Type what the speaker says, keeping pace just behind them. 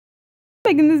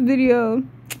Making this video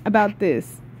about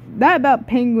this, not about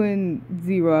Penguin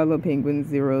Zero. I love Penguin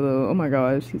Zero though. Oh my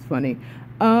gosh, he's funny.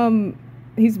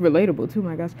 He's relatable too,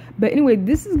 my gosh. But anyway,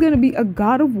 this is gonna be a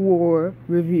God of War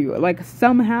review. Like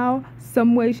somehow,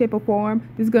 some way, shape, or form,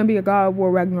 this is gonna be a God of War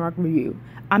Ragnarok review.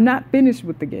 I'm not finished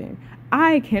with the game.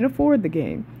 I can't afford the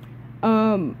game,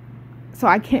 so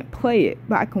I can't play it,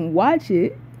 but I can watch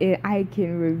it. And I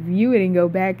can review it and go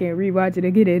back and rewatch it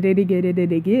again and again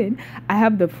and again. I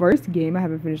have the first game. I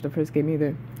haven't finished the first game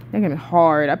either. That game is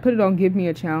hard. I put it on Give Me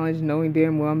a Challenge, knowing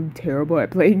damn well I'm terrible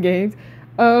at playing games.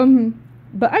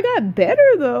 But I got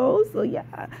better though, so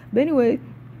yeah. But anyway,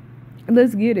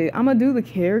 let's get it. I'm gonna do the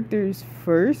characters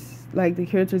first, like the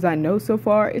characters I know so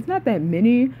far. It's not that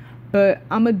many, but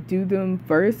I'm gonna do them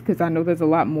first because I know there's a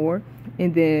lot more.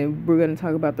 And then we're going to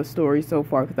talk about the story so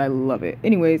far because I love it.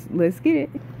 Anyways, let's get it.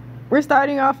 We're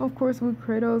starting off, of course, with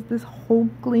Kratos, this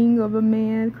hulkling of a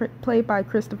man played by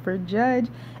Christopher Judge.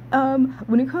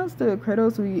 When it comes to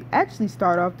Kratos, we actually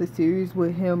start off the series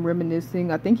with him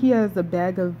reminiscing. I think he has a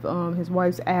bag of his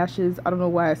wife's ashes. I don't know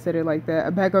why I said it like that.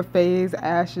 A bag of Faye's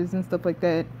ashes and stuff like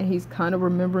that. And he's kind of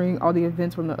remembering all the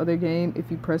events from the other game if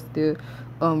you press the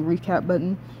recap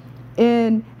button.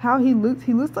 And how he looks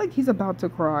like he's about to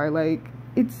cry. Like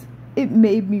it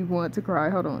made me want to cry.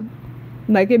 Hold on.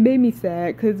 Like it made me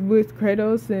sad because with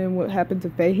Kratos and what happened to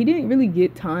Faye, he didn't really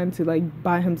get time to like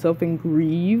by himself and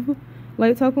grieve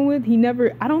like talking with.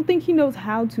 I don't think he knows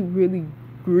how to really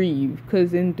grieve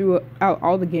because throughout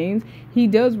all the games he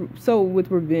does so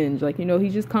with revenge. Like, you know, he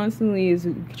just constantly is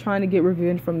trying to get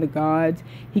revenge from the gods.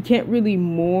 He can't really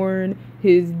mourn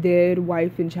his dead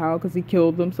wife and child because he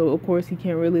killed them, so of course he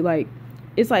can't really like,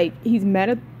 it's like he's mad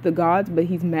at the gods but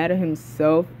he's mad at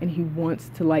himself and he wants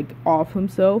to like off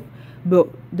himself, but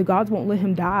the gods won't let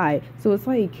him die. So it's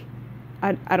like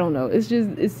I don't know.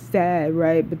 It's sad,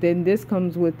 right? But then this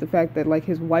comes with the fact that like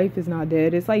his wife is not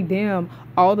dead. It's like, damn,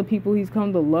 all the people he's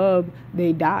come to love,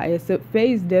 they die. Except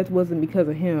Faye's death wasn't because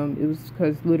of him. It was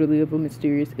because literally of a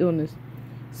mysterious illness.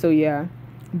 So yeah.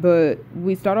 But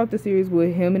we start off the series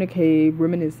with him in a cave,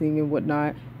 reminiscing and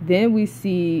whatnot. Then we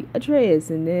see Atreus,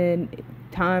 and then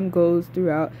time goes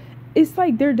throughout. It's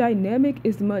like their dynamic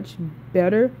is much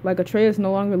better. Like Atreus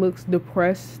no longer looks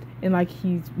depressed and like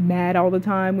he's mad all the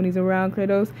time when he's around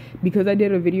Kratos, because I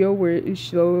did a video where it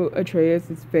showed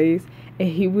Atreus' face and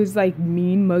he was like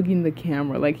mean mugging the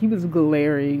camera, like he was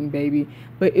glaring, baby.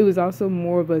 But it was also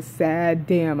more of a sad,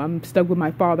 damn, I'm stuck with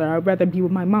my father, I'd rather be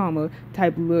with my mama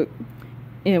type look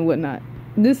and whatnot.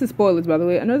 This is spoilers, by the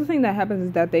way. Another thing that happens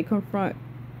is that they confront,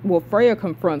 well, Freya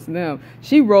confronts them.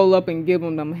 She roll up and give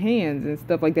them hands and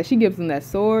stuff like that. She gives him that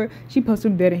sword. She puts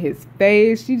him dead in his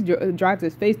face. She drives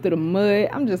his face through the mud.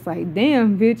 I'm just like,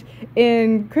 damn, bitch.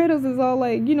 And Kratos is all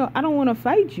like, you know, I don't want to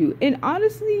fight you. And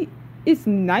honestly, it's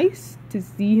nice to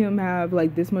see him have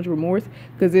like this much remorse.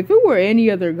 Because if it were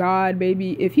any other god,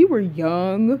 baby, if he were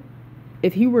younger,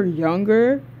 he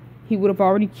would have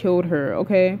already killed her,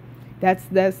 okay? That's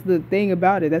the thing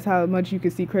about it. That's how much you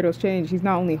can see Kratos change. He's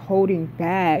not only holding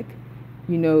back,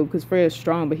 you know, because Freya's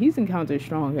strong, but he's encountered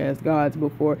strong ass gods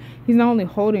before. He's not only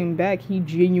holding back, he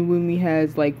genuinely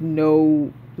has like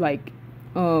no like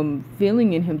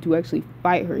feeling in him to actually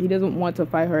fight her. He doesn't want to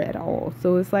fight her at all.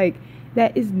 So it's like,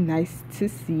 that is nice to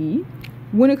see.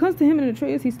 When it comes to him and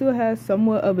Atreus, he still has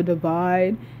somewhat of a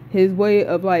divide. His way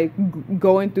of like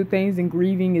going through things and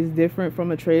grieving is different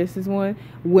from Atreus's one.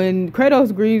 When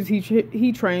Kratos grieves,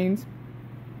 he trains.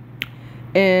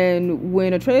 And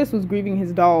when Atreus was grieving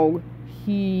his dog,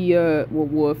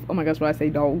 wolf. Oh my gosh, why I say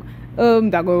dog?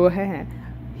 Doggo.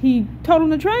 He told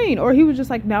him to train, or he was just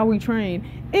like, now we train.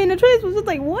 And Atreus was just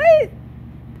like, what?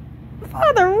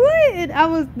 Father, what? And I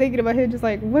was thinking about him just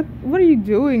like, what are you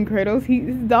doing, Kratos?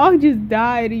 His dog just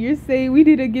died and you're saying we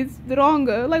need to get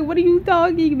stronger. Like, what are you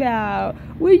talking about?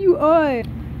 Where you on?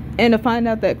 And to find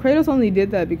out that Kratos only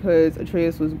did that because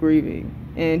Atreus was grieving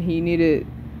and he needed,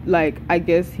 like, I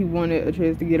guess he wanted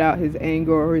Atreus to get out his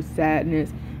anger or his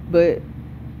sadness, but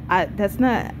that's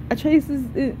not, Atreus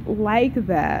is like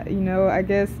that, you know, I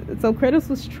guess. So Kratos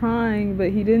was trying,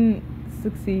 but he didn't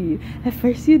succeed. At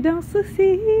first you don't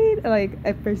succeed.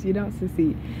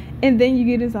 And then you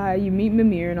get inside, you meet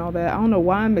Mimir and all that. I don't know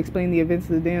why I'm explaining the events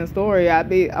of the damn story.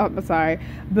 I'm sorry,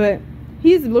 but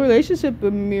his relationship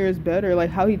with Mimir is better.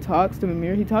 Like how he talks to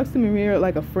Mimir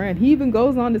like a friend. He even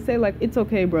goes on to say like, it's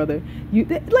okay, brother.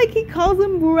 Like he calls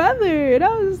him brother, and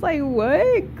I was just like,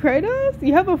 what? Kratos,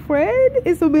 you have a friend?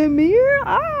 It's a Mimir?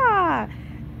 I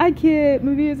can't.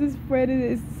 Mimir is his friend, and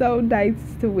it's so nice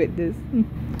to witness.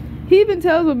 He even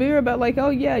tells Amir about like,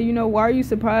 oh yeah, you know, why are you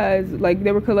surprised? Like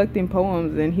they were collecting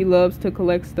poems, and he loves to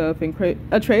collect stuff. And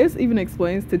Atreus even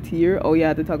explains to Tyr, oh yeah, I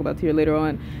have to talk about Tyr later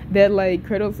on, that like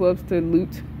Kratos loves to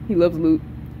loot. He loves loot.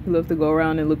 He loves to go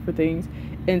around and look for things.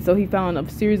 And so he found a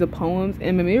series of poems,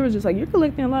 and Mimir was just like, you're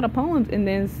collecting a lot of poems. And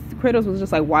then Kratos was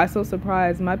just like, why so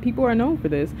surprised? My people are known for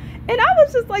this. And I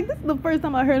was just like, this is the first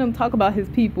time I heard him talk about his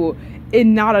people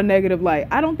in not a negative light.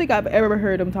 I don't think I've ever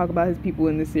heard him talk about his people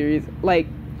in this series. Like,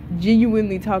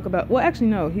 genuinely talk about, well, actually,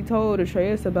 no. He told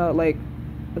Atreus about, like,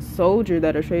 a soldier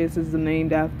that Atreus is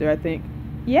named after, I think.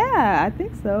 Yeah, I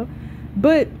think so.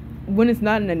 But when it's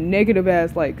not in a negative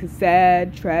ass, like,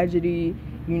 sad, tragedy,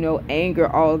 you know,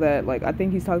 anger, all that, like, I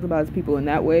think he's talked about his people in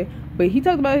that way. But he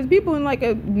talked about his people in like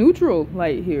a neutral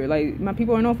light here. Like, my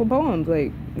people are known for poems.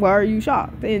 Like, why are you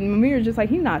shocked? And Mimir's just like,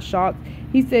 he's not shocked.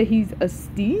 He said he's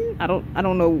esteemed. I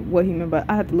don't know what he meant, but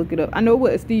I have to look it up. I know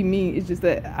what esteem means. It's just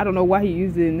that I don't know why he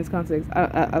used it in this context.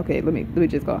 Okay, let me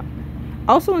just go on.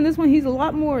 Also in this one, he's a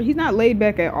lot more, he's not laid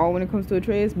back at all when it comes to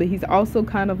Atreus, but he's also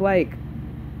kind of like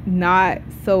not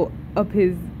so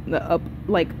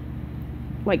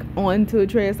like on to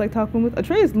Atreus, like talking with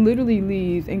Atreus literally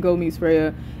leaves and go meets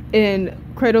Freya, and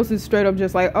Kratos is straight up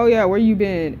just like, oh yeah, where you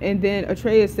been? And then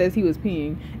Atreus says he was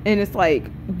peeing, and it's like,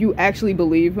 you actually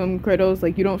believe him, Kratos?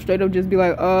 Like, you don't straight up just be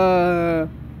like, no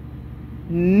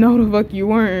the fuck you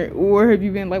weren't, where have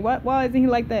you been? Like, why isn't he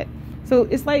like that? So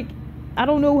it's like, I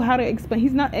don't know how to explain.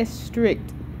 He's not as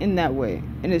strict in that way,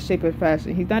 in his shape and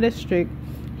fashion. He's not as strict.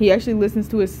 He actually listens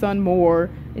to his son more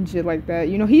and shit like that.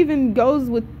 You know, he even goes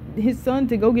with his son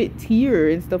to go get Tyr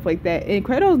and stuff like that. And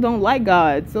Kratos don't like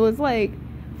gods, so it's like,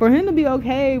 for him to be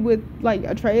okay with like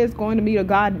Atreus going to meet a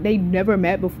god they never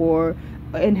met before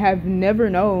and have never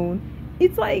known,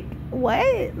 it's like,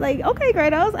 what? Like, okay,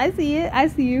 Kratos, I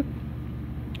see you.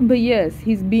 But yes,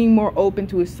 he's being more open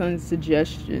to his son's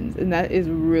suggestions, and that is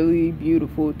really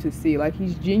beautiful to see. Like,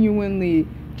 he's genuinely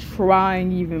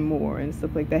trying even more and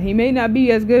stuff like that. He may not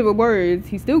be as good with words,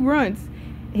 he still grunts.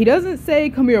 He doesn't say,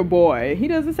 come here, boy. He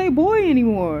doesn't say boy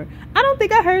anymore. I don't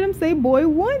think I heard him say boy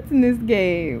once in this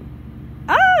game.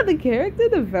 The character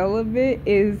development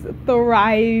is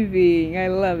thriving. I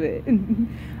love it.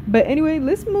 But anyway,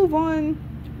 let's move on.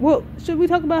 Well, should we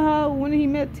talk about how when he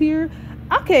met Tyr?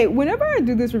 Okay, whenever I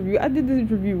do this review, I did this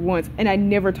review once, and I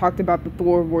never talked about the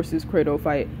Thor versus Kratos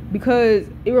fight, because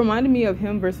it reminded me of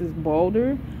him versus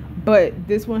Baldur. But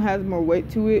this one has more weight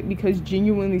to it, because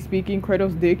genuinely speaking,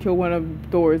 Kratos did kill one of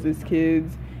Thor's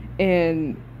kids,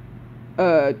 and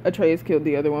Atreus killed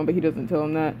the other one, but he doesn't tell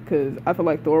him that, because I feel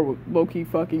like Thor would low-key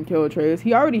fucking kill Atreus.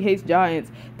 He already hates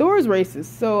giants. Thor is racist,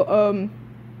 so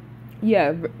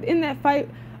yeah, in that fight,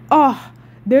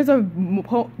 there's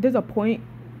a point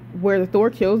where the Thor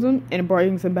kills him and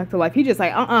brings him back to life. He just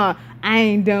like, I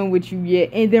ain't done with you yet,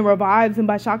 and then revives him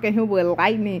by shocking him with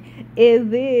lightning.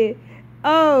 And then,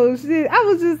 oh shit, I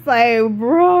was just like,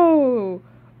 bro,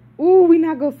 ooh, we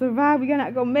not gonna survive, we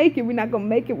not gonna make it,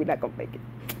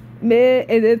 man.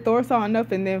 And then Thor saw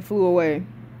enough and then flew away.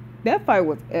 That fight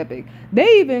was epic.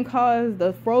 They even caused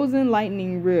the frozen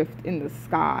lightning rift in the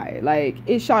sky. Like,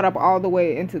 it shot up all the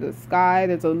way into the sky.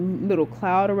 There's a little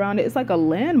cloud around it. It's like a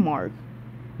landmark.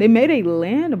 They made a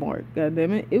landmark,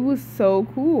 goddammit. It was so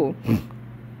cool.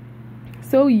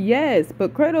 So yes,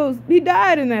 but Kratos, he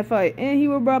died in that fight, and he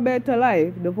was brought back to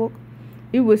life. The fuck?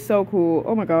 It was so cool.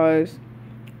 Oh my gosh.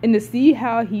 And to see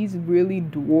how he's really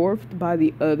dwarfed by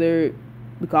the other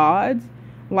gods.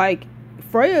 Like,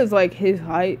 Freya's like his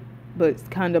height, but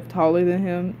kind of taller than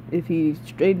him. If he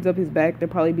straightens up his back, they'll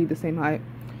probably be the same height.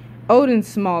 Odin's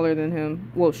smaller than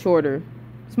him. Well, shorter.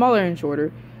 Smaller and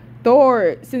shorter.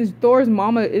 Thor, since Thor's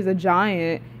mama is a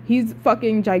giant, he's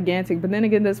fucking gigantic. But then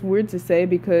again, that's weird to say,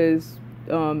 because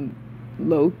Loki,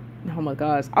 oh my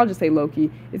gosh, I'll just say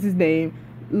Loki, it's his name.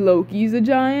 Loki's a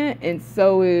giant, and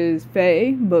so is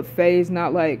Faye, but Faye's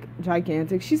not like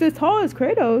gigantic. She's as tall as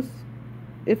Kratos,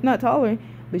 if not taller,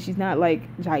 but she's not like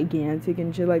gigantic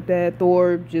and shit like that.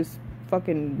 Thor just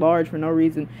fucking large for no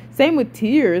reason. Same with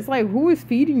Tyr. It's like, who is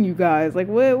feeding you guys? Like,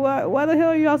 why the hell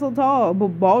are y'all so tall?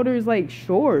 But Baldur's like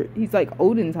short. He's like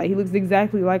Odin's height. He looks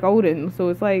exactly like Odin. So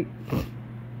it's like,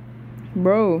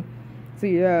 bro. So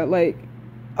yeah, like,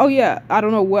 oh yeah, I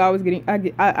don't know what I was getting.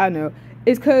 I know.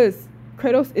 It's because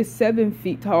Kratos is 7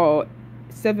 feet tall,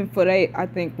 7'8", I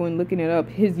think, when looking it up.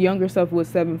 His younger self was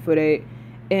 7'8".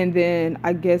 And then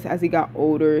I guess as he got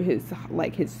older, his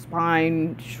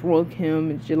spine shrunk him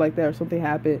and shit like that, or something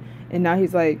happened. And now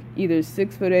he's like either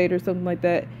 6'8" or something like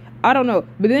that. I don't know.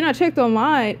 But then I checked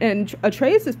online, and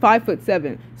Atreus is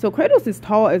 5'7". So Kratos is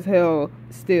tall as hell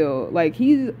still. Like,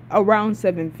 he's around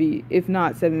 7 feet, if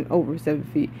not over 7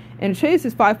 feet. And Atreus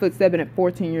is 5'7" at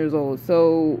 14 years old.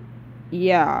 So,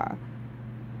 yeah.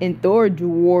 And Thor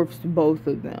dwarfs both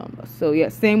of them. So, yeah,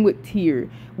 same with Tyr.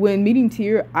 When meeting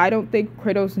Tyr, I don't think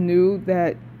Kratos knew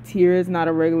that Tyr is not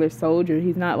a regular soldier.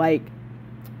 He's not, like,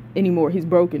 anymore. He's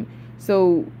broken.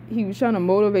 So, he was trying to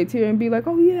motivate Tyr and be like,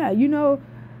 oh, yeah, you know,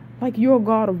 like, you're a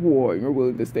god of war, and you're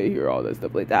willing to stay here, all that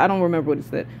stuff like that. I don't remember what it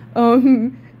said.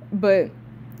 But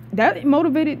that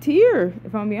motivated Tyr.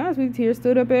 If I'm being honest with you, Tyr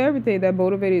stood up at everything. That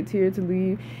motivated Tyr to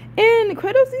leave. And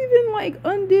Kratos even, like,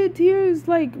 undid Tyr's,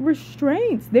 like,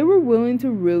 restraints. They were willing to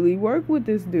really work with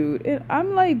this dude. And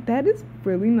I'm like, that is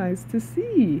really nice to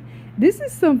see. This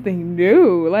is something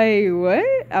new. Like, what?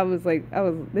 It was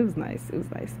nice. It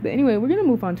was nice. But anyway, we're going to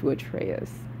move on to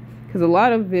Atreus. Because a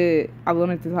lot of it I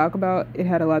wanted to talk about, it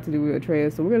had a lot to do with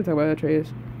Atreus. So we're going to talk about Atreus.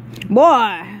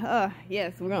 Boy!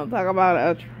 Yes, we're going to talk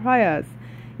about Atreus.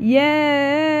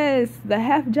 Yes! The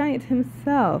half-giant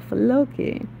himself,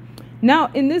 Loki.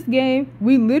 Now, in this game,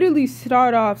 we literally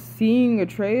start off seeing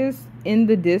Atreus in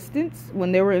the distance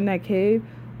when they were in that cave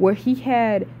where he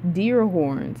had deer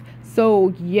horns.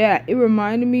 So, yeah, it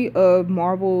reminded me of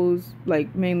Marvel's,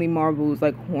 like, mainly Marvel's,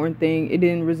 like, horn thing. It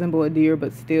didn't resemble a deer,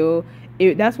 but still,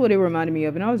 that's what it reminded me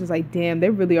of. And I was just like, damn,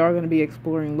 they really are going to be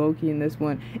exploring Loki in this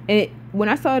one. And when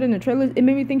I saw it in the trailers, it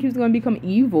made me think he was going to become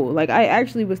evil. Like, I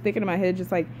actually was thinking in my head,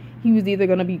 just like, he was either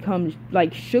going to become,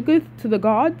 like, shooketh to the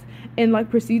gods and,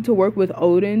 like, proceed to work with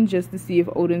Odin just to see if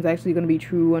Odin's actually going to be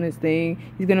true on his thing.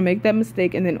 He's going to make that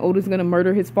mistake, and then Odin's going to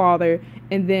murder his father,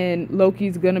 and then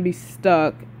Loki's going to be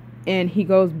stuck, and he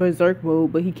goes berserk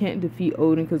mode, but he can't defeat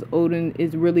Odin because Odin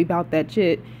is really about that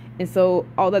shit. And so,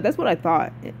 all that's what I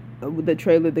thought the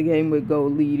trailer the game would go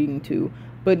leading to.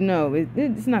 But no,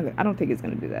 it's not. I don't think it's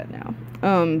going to do that now.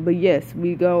 But yes,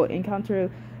 we go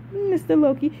encounter Mr.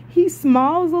 Loki. He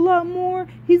smiles a lot more.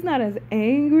 He's not as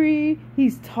angry.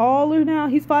 He's taller now.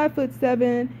 He's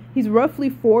 5'7". He's roughly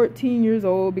 14 years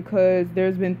old because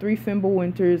there's been 3 Fimble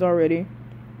winters already.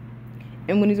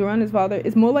 And when he's around his father,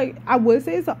 it's more like, I would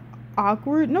say it's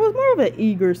awkward. No, it's more of an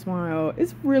eager smile.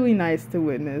 It's really nice to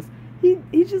witness. He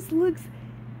just looks,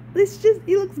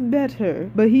 he looks better.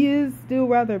 But he is still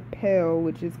rather pale,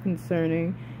 which is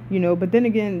concerning. You know, but then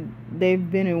again,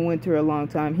 they've been in winter a long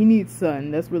time. He needs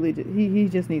sun. That's really, he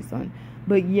just needs sun.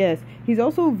 But yes, he's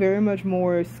also very much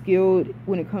more skilled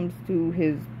when it comes to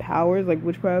his powers, like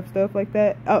witchcraft stuff like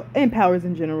that. Oh, and powers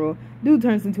in general. Dude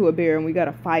turns into a bear and we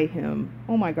gotta fight him.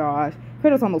 Oh my gosh.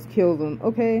 Kratos almost kills him,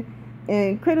 okay?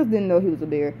 And Kratos didn't know he was a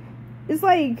bear. It's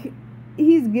like,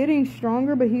 he's getting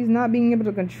stronger, but he's not being able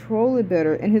to control it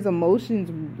better, and his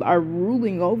emotions are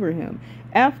ruling over him.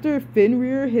 After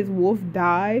Fenrir, his wolf,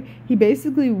 died, he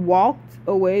basically walked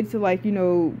away to, like, you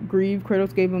know, grieve.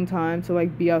 Kratos gave him time to,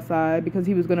 like, be outside because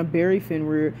he was gonna bury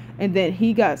Fenrir, and then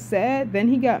he got sad, then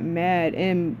he got mad,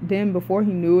 and then before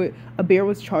he knew it, a bear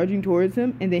was charging towards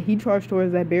him, and then he charged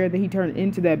towards that bear, then he turned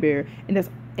into that bear, and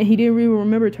he didn't really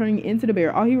remember turning into the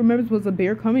bear. All he remembers was a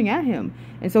bear coming at him.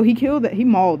 And so he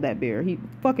mauled that bear. He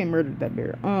fucking murdered that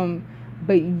bear.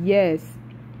 But yes,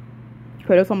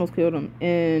 Kratos almost killed him.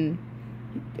 And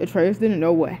Atreus didn't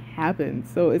know what happened.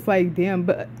 So it's like, damn.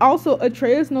 But also,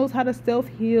 Atreus knows how to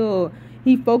self-heal.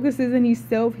 He focuses and he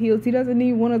self-heals. He doesn't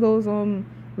need one of those,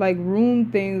 like, rune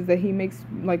things that he makes,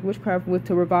 like, witchcraft with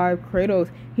to revive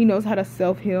Kratos. He knows how to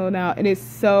self-heal now. And it's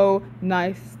so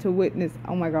nice to witness.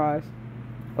 Oh my gosh.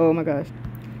 Oh my gosh.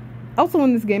 Also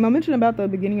in this game, I mentioned about the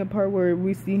beginning of part where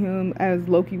we see him as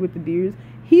Loki with the deers.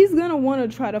 He's gonna want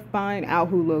to try to find out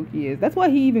who Loki is. That's why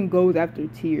he even goes after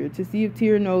Tyr, to see if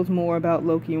Tyr knows more about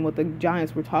Loki and what the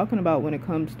giants were talking about when it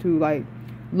comes to, like,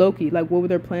 Loki. Like, what were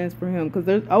their plans for him? Because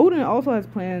Odin also has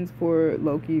plans for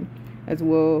Loki as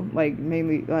well. Like,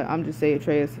 mainly, I'm just saying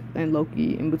Atreus and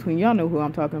Loki in between. Y'all know who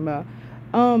I'm talking about.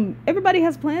 Everybody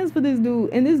has plans for this dude,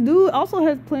 and this dude also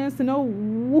has plans to know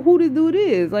who this dude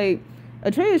is. Like,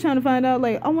 Atreus trying to find out,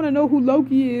 like, I want to know who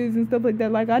Loki is and stuff like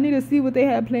that. Like, I need to see what they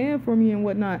had planned for me and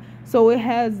whatnot. So it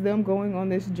has them going on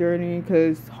this journey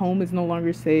because home is no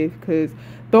longer safe, because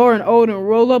Thor and Odin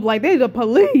roll up like they the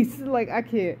police. Like, I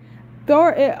can't.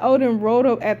 Thor and Odin rolled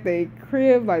up at the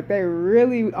crib like they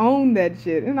really own that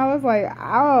shit, and I was like,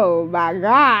 oh my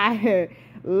god.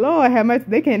 Lord have mercy,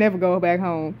 they can't ever go back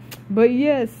home. But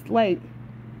yes, like,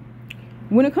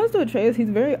 when it comes to Atreus, he's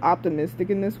very optimistic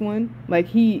in this one. Like,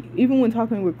 he, even when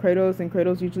talking with Kratos, and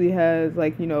Kratos usually has,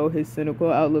 like, you know, his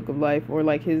cynical outlook of life, or,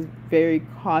 like, his very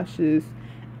cautious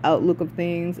outlook of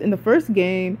things. In the first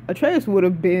game, Atreus would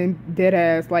have been dead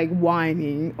ass like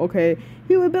whining. Okay,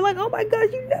 he would have been like, "Oh my gosh,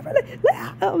 you never!"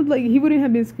 Like he wouldn't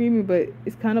have been screaming, but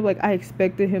it's kind of like I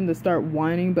expected him to start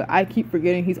whining, but I keep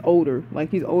forgetting he's older.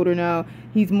 Like he's older now.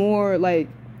 He's more like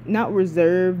not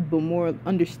reserved, but more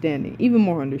understanding, even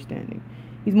more understanding.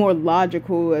 He's more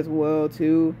logical as well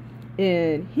too.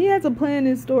 And he has a plan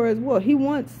in store as well. He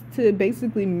wants to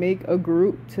basically make a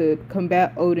group to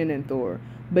combat Odin and Thor.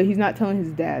 But he's not telling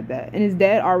his dad that. And his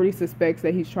dad already suspects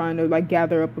that he's trying to, like,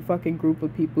 gather up a fucking group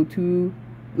of people to,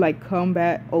 like,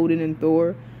 combat Odin and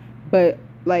Thor. But,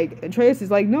 like, Atreus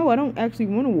is like, no, I don't actually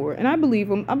want a war. And I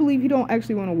believe him. I believe he don't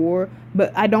actually want a war.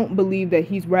 But I don't believe that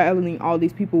he's rallying all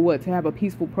these people, to have a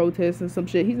peaceful protest and some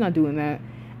shit. He's not doing that.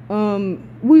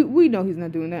 We know he's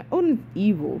not doing that. Odin's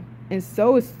evil. And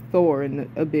so is Thor in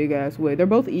a big ass way. They're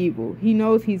both evil. He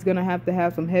knows he's gonna have to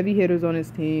have some heavy hitters on his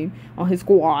team, on his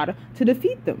squad, to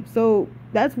defeat them. So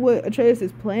that's what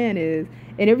Atreus' plan is.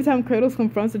 And every time Kratos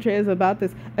confronts Atreus about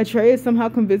this, Atreus somehow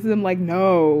convinces him, like,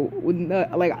 no,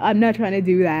 like, I'm not trying to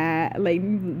do that. Like,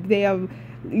 they have,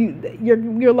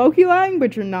 you're low-key lying,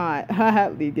 but you're not.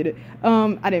 Haha, you get it?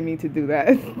 I didn't mean to do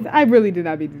that. I really did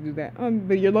not mean to do that.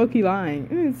 But you're low-key lying.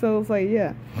 And so it's like,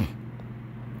 yeah.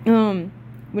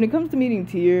 When it comes to meeting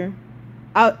Tyr,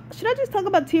 should I just talk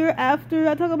about Tyr after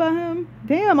I talk about him?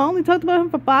 Damn, I only talked about him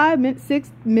for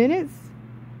 6 minutes.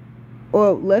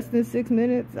 Or less than 6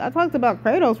 minutes. I talked about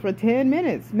Kratos for 10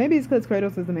 minutes. Maybe it's because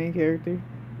Kratos is the main character.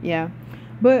 Yeah.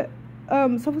 But,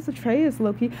 so was Atreus,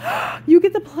 Loki. You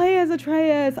get to play as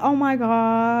Atreus. Oh my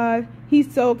god.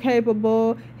 He's so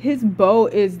capable. His bow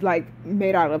is, like,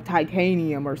 made out of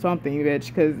titanium or something, bitch.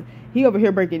 Because he over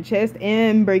here breaking chests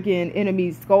and breaking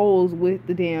enemies' skulls with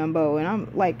the damn bow. And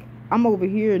I'm over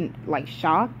here, like,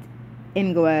 shocked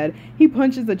and glad. He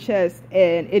punches the chest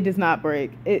and it does not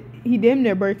break. He damn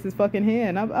near breaks his fucking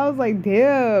hand. I was like,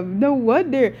 damn, no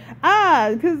wonder.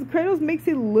 Because Kratos makes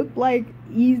it look like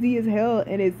easy as hell,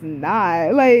 and it's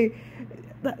not. Like,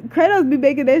 Kratos be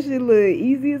making that shit look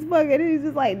easy as fuck, and it's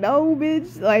just like, no,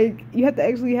 bitch. Like, you have to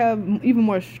actually have even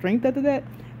more strength after that.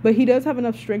 But he does have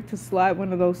enough strength to slide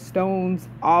one of those stones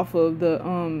off of the,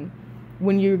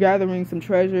 when you're gathering some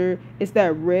treasure. It's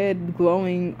that red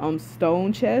glowing,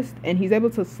 stone chest. And he's able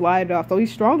to slide it off. So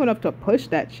he's strong enough to push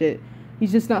that shit.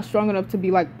 He's just not strong enough to be,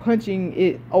 like, punching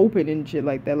it open and shit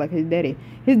like that, like his daddy.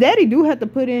 His daddy do have to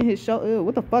put in his shoulder.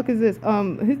 What the fuck is this?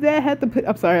 His dad had to put,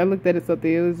 I'm sorry, I looked at it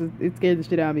something. It scared the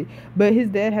shit out of me. But his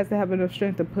dad has to have enough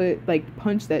strength to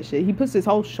punch that shit. He puts his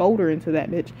whole shoulder into that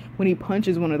bitch when he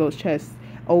punches one of those chests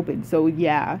open. So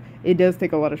yeah, it does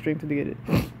take a lot of strength to get it.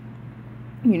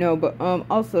 You know, but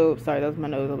also, sorry, that was my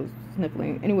nose, I was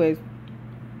sniffling. Anyways,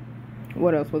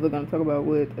 what else was I gonna talk about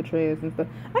with Atreus and stuff?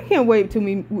 I can't wait till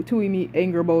we meet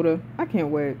Angerboda. I can't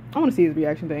wait. I want to see his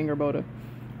reaction to Angerboda.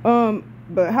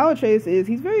 But how Atreus is,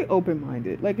 he's very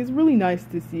open-minded. Like, it's really nice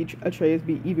to see Atreus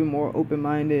be even more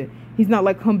open-minded. He's not,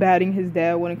 like, combating his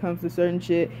dad when it comes to certain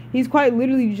shit. He's quite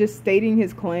literally just stating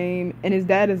his claim, and his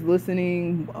dad is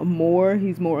listening more.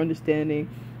 He's more understanding.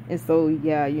 And so,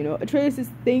 yeah, you know, Atreus is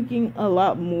thinking a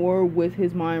lot more with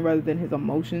his mind rather than his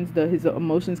emotions. His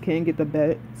emotions can get the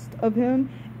best of him.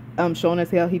 Showing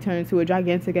us how he turned into a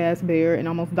gigantic-ass bear and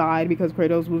almost died because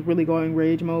Kratos was really going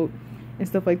rage mode and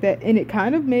stuff like that. And it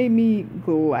kind of made me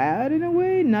glad in a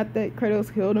way. Not that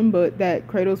Kratos killed him, but that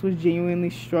Kratos was genuinely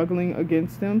struggling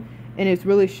against him. And it's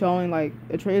really showing, like,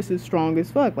 Atreus is strong as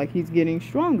fuck. Like, he's getting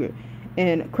stronger.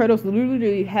 And Kratos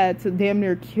literally had to damn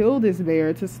near kill this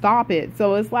bear to stop it.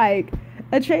 So it's like,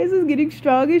 Atreus is getting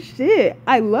strong as shit.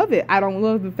 I love it. I don't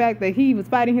love the fact that he was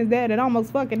fighting his dad and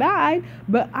almost fucking died.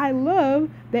 But I love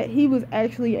that he was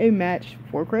actually a match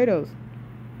for Kratos.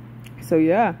 So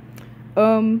yeah.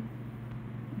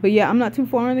 But yeah, I'm not too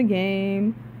far in the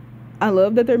game. I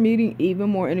love that they're meeting even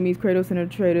more enemies. Kratos and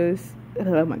Atreus.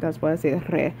 Oh my gosh, why I say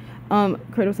re.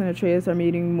 Kratos and Atreus are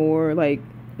meeting more, like,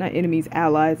 not enemies,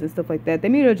 allies and stuff like that. They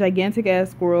meet a gigantic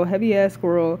ass squirrel, heavy ass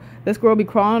squirrel. That squirrel be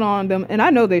crawling on them, and I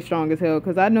know they strong as hell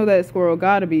because I know that squirrel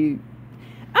gotta be.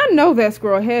 I know that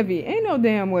squirrel heavy. Ain't no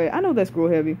damn way. I know that squirrel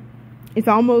heavy. It's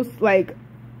almost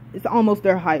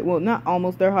their height. Well, not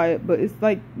almost their height, but it's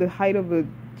like the height of a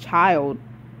child,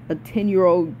 a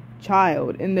 10-year-old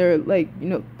child, and they're like, you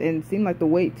know, and seem like the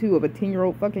weight too of a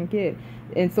 10-year-old fucking kid.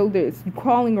 And so they're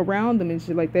crawling around them and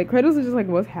shit like that. Kratos is just like,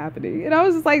 what's happening? And I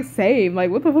was just like, same. Like,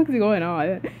 what the fuck is going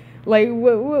on? Like,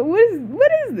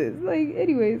 what is this? Like,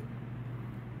 anyways.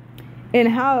 And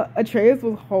how Atreus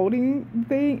was holding the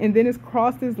thing and then it's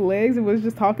crossed his legs and was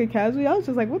just talking casually. I was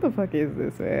just like, what the fuck is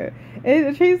this, man? And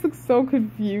Atreus looks so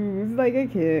confused. Like, I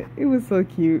can't. It was so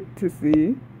cute to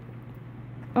see.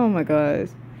 Oh my gosh.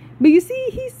 But you see,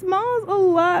 he smiles a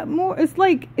lot more. It's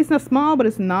like, it's a smile, but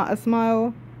it's not a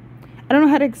smile. I don't know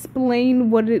how to explain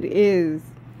what it is.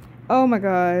 Oh my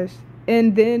gosh.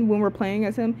 And then when we're playing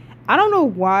as him, I don't know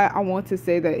why I want to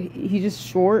say that he's just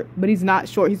short, but he's not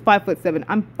short. He's 5'7".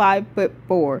 I'm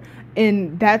 5'4".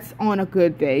 And that's on a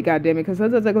good day, goddamn it. Because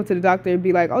sometimes I go to the doctor and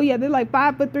be like, oh yeah, they're like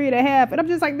 5'3.5". And I'm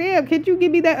just like, damn, can't you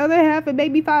give me that other half and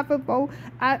make me 5'4"?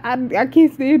 I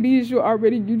can't stand being short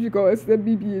already. You just go accept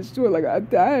me being short. Like, I'm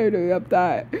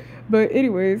tired. But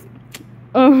anyways,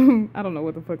 I don't know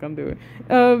what the fuck I'm doing.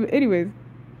 Anyways,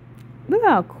 look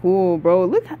how cool, bro.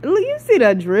 Look, you see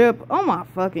the drip? Oh my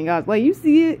fucking gosh. Like, you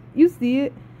see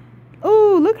it?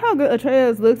 Oh, look how good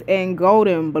Atreus looks in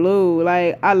golden blue.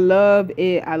 Like, I love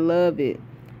it.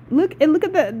 Look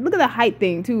at the height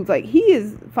thing too. It's like, he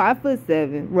is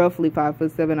 5'7", roughly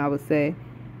 5'7", I would say.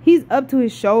 He's up to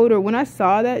his shoulder. When I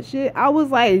saw that shit, I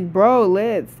was like, bro,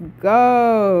 let's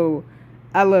go.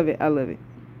 I love it.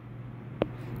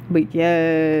 But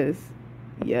yes.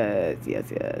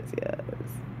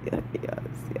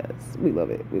 We love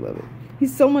it.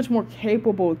 He's so much more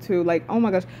capable too. Like, oh my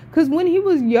gosh. Because when he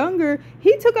was younger,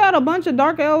 he took out a bunch of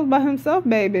dark elves by himself,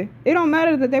 baby. It don't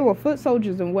matter that they were foot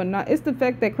soldiers and whatnot. It's the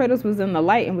fact that Kratos was in the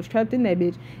light and was trapped in that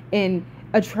bitch. And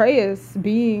Atreus,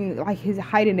 being like his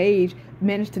height and age,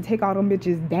 managed to take all them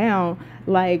bitches down.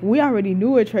 Like, we already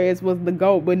knew Atreus was the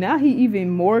GOAT, but now he even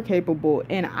more capable.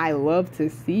 And I love to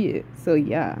see it. So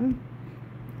yeah.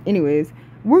 Anyways,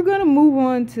 we're going to move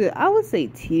on to, I would say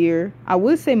Tyr. I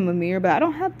would say Mimir, but I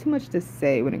don't have too much to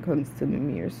say when it comes to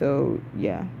Mimir. So,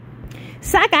 yeah.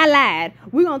 Psych, I lied.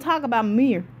 We're going to talk about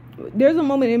Mimir. There's a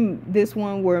moment in this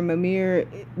one where Mimir,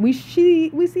 we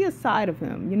see a side of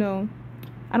him, you know.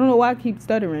 I don't know why I keep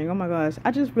stuttering. Oh, my gosh.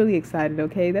 I'm just really excited,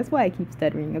 okay? That's why I keep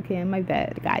stuttering, okay? My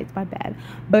bad, guys. My bad.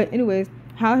 But anyways,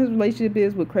 how his relationship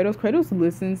is with Kratos. Kratos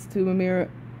listens to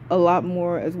Mimir a lot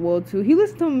more as well too. He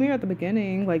listened to Mimir at the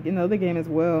beginning, like in the other game as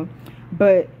well,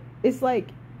 but it's like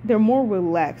they're more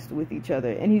relaxed with each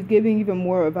other, and he's giving even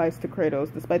more advice to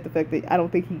Kratos, despite the fact that I don't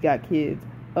think he got kids.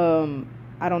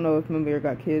 I don't know if Mimir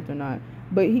got kids or not,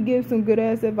 but he gives some good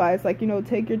ass advice, like, you know,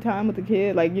 take your time with the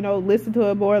kid, like, you know, listen to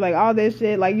it more, like all this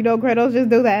shit, like, you know, Kratos, just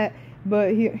do that.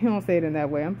 But he don't say it in that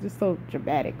way. I'm just so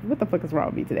dramatic. What the fuck is wrong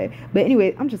with me today? But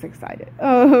anyway, I'm just excited.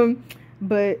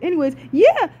 But anyways,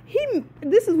 yeah,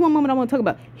 this is one moment I want to talk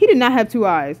about. He did not have two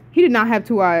eyes.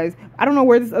 I don't know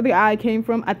where this other eye came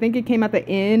from. I think it came at the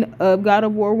end of God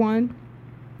of War 1.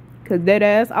 Cause dead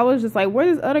ass, I was just like, where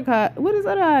does other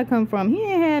eye come from? He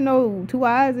ain't had no two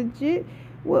eyes and shit.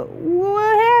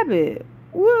 What happened?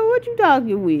 What you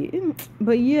talking with?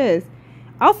 But yes.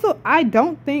 Also, I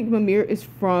don't think Mimir is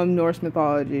from Norse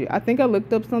mythology. I think I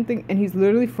looked up something, and he's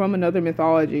literally from another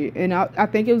mythology. And I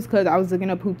think it was because I was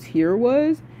looking up who Tyr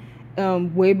was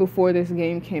way before this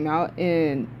game came out.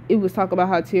 And it was talk about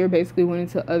how Tyr basically went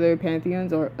into other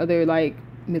pantheons or other, like,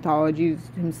 mythologies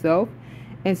himself.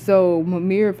 And so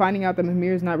Mimir, finding out that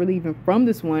Mimir is not really even from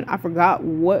this one, I forgot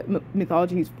what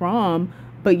mythology he's from.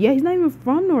 But yeah, he's not even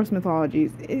from Norse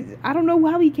mythologies. I don't know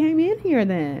how he came in here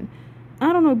then.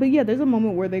 I don't know, but yeah, there's a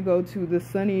moment where they go to the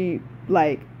sunny,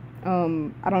 like, I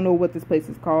don't know what this place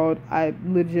is called. I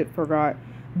legit forgot.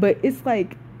 But it's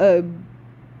like, oh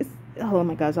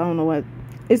my gosh, I don't know what.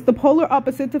 It's the polar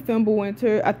opposite to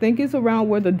Fimbulwinter. I think it's around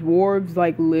where the dwarves,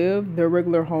 like, live, their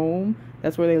regular home.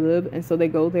 That's where they live. And so they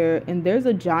go there, and there's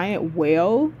a giant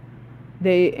whale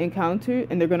they encounter,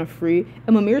 and they're going to free.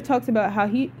 And Mimir talks about how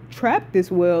he trapped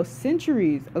this whale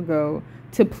centuries ago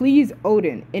to please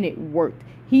Odin, and it worked.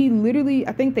 He literally,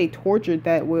 I think they tortured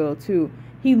that whale too.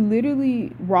 He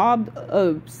literally robbed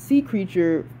a sea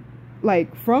creature,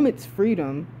 like, from its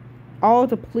freedom, all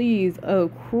to please a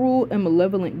cruel and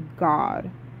malevolent god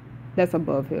that's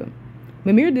above him.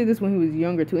 Mimir did this when he was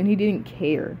younger too, and he didn't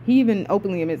care. He even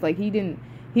openly admits, like, he didn't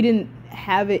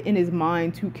have it in his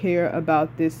mind to care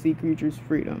about this sea creature's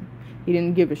freedom. He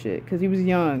didn't give a shit because he was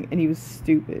young and he was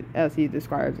stupid, as he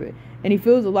describes it. And he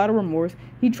feels a lot of remorse.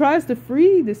 He tries to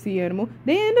free the sea animal.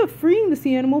 They end up freeing the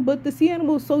sea animal, but the sea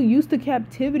animal is so used to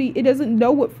captivity, it doesn't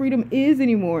know what freedom is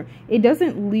anymore. It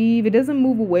doesn't leave. It doesn't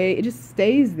move away. It just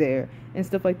stays there and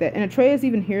stuff like that. And Atreus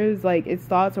even hears, like, its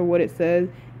thoughts or what it says,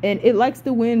 and it likes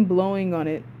the wind blowing on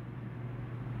it.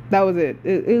 That was it.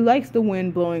 It likes the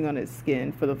wind blowing on its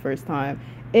skin for the first time.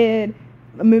 And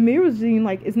Mimir was being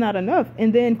like, it's not enough.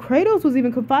 And then Kratos was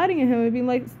even confiding in him and being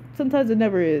like, sometimes it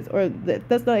never is. Or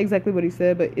that's not exactly what he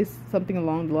said, but it's something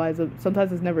along the lines of,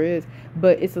 sometimes it never is,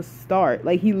 but it's a start.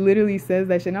 Like, he literally says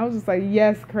that shit. And I was just like,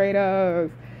 yes, Kratos.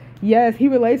 Yes, he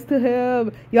relates to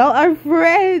him. Y'all are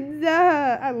friends.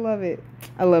 I love it.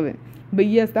 But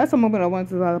yes, that's a moment I wanted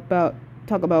to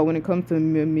talk about when it comes to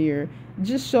Mimir.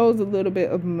 Just shows a little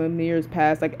bit of Mimir's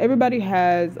past. Like, everybody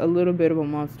has a little bit of a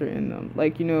monster in them.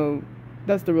 Like, you know,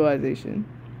 that's the realization.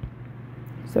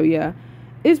 So, yeah.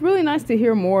 It's really nice to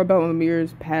hear more about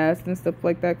Mimir's past and stuff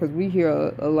like that, because we hear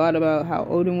a lot about how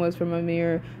Odin was from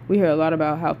Mimir. We hear a lot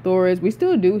about how Thor is. We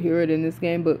still do hear it in this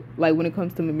game, but, like, when it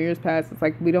comes to Mimir's past, it's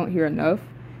like we don't hear enough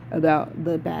about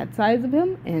the bad sides of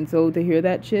him. And so to hear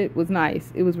that shit was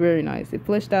nice. It was very nice. It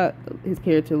fleshed out his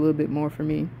character a little bit more for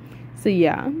me. So,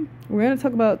 yeah. We're going to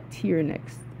talk about Tyr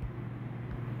next.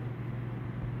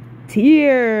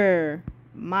 Tyr!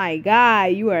 My guy,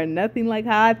 you are nothing like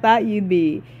how I thought you'd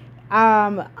be.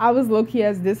 I was low-key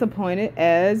as disappointed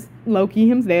as Loki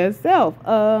himself.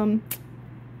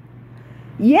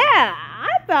 Yeah,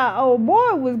 I thought old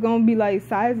boy was gonna be like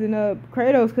sizing up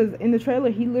Kratos, because in the trailer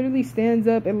he literally stands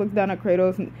up and looks down at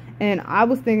Kratos, and I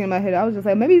was thinking in my head, I was just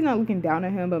like, maybe he's not looking down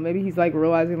at him, but maybe he's like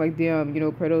realizing like, damn, you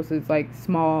know, Kratos is like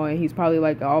small and he's probably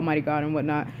like the almighty god and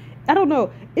whatnot. I don't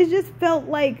know. It just felt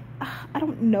like, I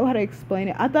don't know how to explain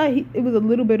it. I thought it was a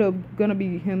little bit of gonna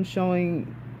be him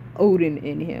showing Odin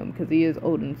in him, because he is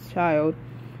Odin's child.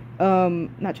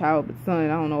 Not child, but son.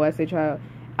 I don't know why I say child.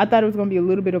 I thought it was going to be a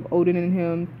little bit of Odin in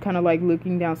him, kind of like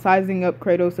looking down, sizing up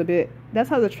Kratos a bit. That's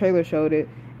how the trailer showed it.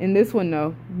 In this one,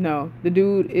 no. The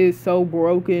dude is so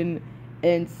broken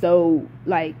and so,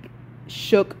 like,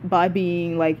 shook by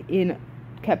being, like, in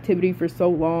captivity for so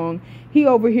long. He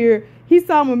over here, he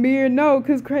saw Mimir. No,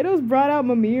 because Kratos brought out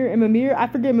Mimir, and Mimir, I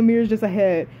forget, Mimir is just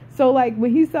ahead. So, like,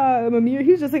 when he saw Mimir,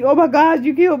 he was just like, oh my gosh,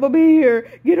 you killed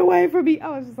Mimir. Get away from me.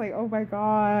 I was just like, oh my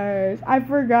gosh. I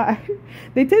forgot.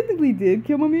 They technically did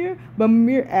kill Mimir, but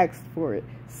Mimir asked for it.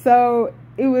 So,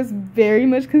 it was very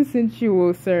much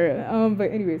consensual, sir.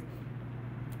 But anyways,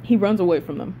 he runs away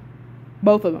from them.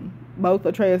 Both of them. Both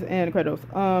Atreus and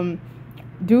Kratos.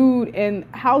 Dude, and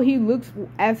how he looks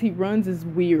as he runs is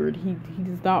weird. He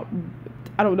does not...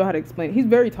 I don't know how to explain it. He's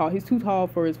very tall. He's too tall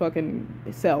for his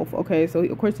fucking self. Okay, so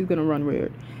of course he's gonna run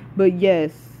weird. But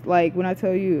yes, like when I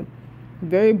tell you,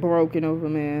 very broken over,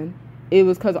 man. It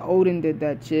was because Odin did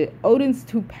that shit. Odin's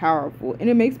too powerful, and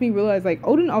it makes me realize like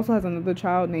Odin also has another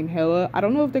child named Hela. I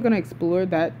don't know if they're gonna explore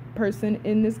that person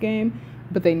in this game,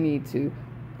 but they need to.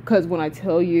 Because when I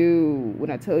tell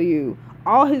you,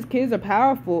 all his kids are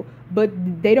powerful, but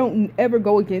they don't ever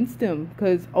go against him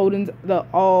because Odin's the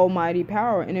almighty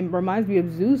power. And it reminds me of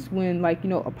Zeus when, like, you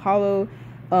know, Apollo,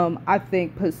 I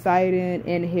think Poseidon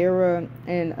and Hera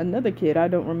and another kid, I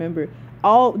don't remember,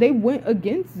 they went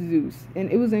against Zeus.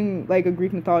 And it was in, like, a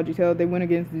Greek mythology tale. They went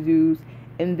against Zeus,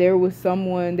 and there was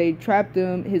someone, they trapped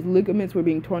him, his ligaments were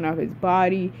being torn out of his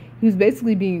body. He was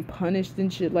basically being punished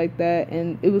and shit like that,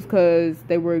 and it was because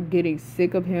they were getting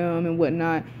sick of him and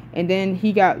whatnot. And then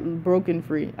he got broken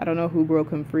free. I don't know who broke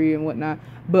him free and whatnot,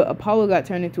 but Apollo got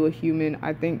turned into a human.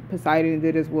 I think Poseidon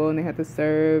did as well, and they had to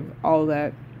serve all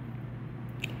that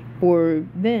for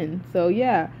then. So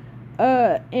yeah,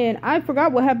 and I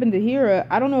forgot what happened to Hera.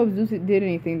 I don't know if Zeus did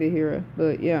anything to Hera,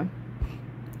 but yeah.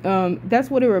 That's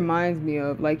what it reminds me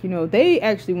of. Like, you know, they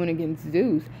actually went against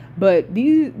Zeus, but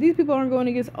these people aren't going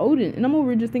against Odin. And I'm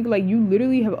over just thinking, like, you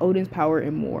literally have Odin's power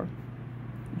and more.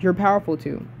 You're powerful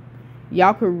too.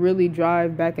 Y'all could really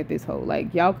drive back at this hoe.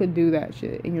 Like, y'all could do that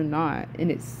shit, and you're not, and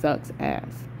it sucks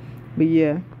ass. But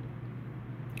yeah.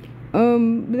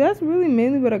 But that's really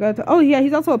mainly what I got to. Oh yeah,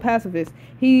 he's also a pacifist.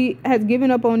 He has given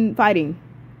up on fighting,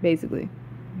 basically.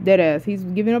 Deadass. He's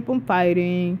given up on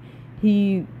fighting.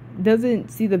 He doesn't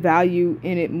see the value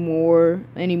in it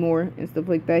anymore and stuff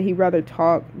like that. He'd rather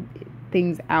talk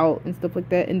things out and stuff like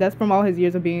that. And that's from all his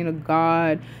years of being a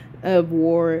god of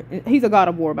war. He's a god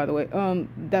of war, by the way.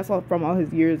 That's all from all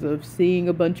his years of seeing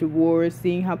a bunch of wars,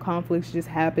 seeing how conflicts just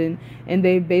happen, and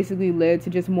they basically led to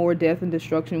just more death and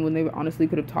destruction when they honestly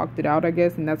could have talked it out, I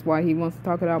guess. And that's why he wants to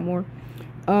talk it out more.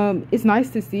 It's nice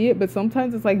to see it, but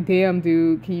sometimes it's like, damn,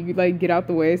 dude, can you, like, get out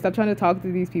the way? Stop trying to talk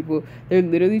to these people. They're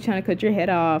literally trying to cut your head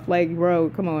off. Like,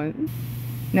 bro, come on.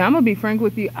 Now, I'm gonna be frank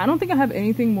with you. I don't think I have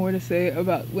anything more to say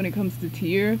about when it comes to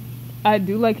Tyr. I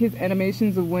do like his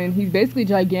animations of when he's basically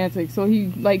gigantic, so he,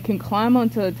 like, can climb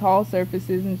onto tall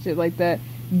surfaces and shit like that,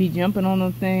 be jumping on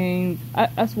those things.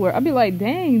 I swear, I'd be like,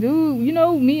 dang, dude, you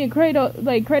know, me and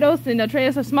Kratos and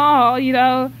Atreus are small, you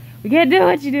know, we can't do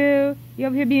what you do. You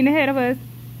over here being ahead of us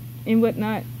and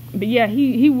whatnot. But yeah,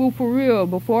 he will, for real,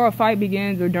 before a fight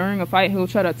begins or during a fight, he'll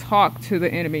try to talk to the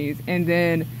enemies, and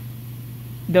then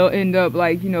they'll end up,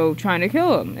 like, you know, trying to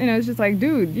kill him. And it's just like,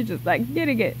 dude, you're just like, get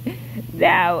it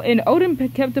now. And Odin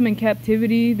kept him in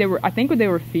captivity. I think they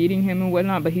were feeding him and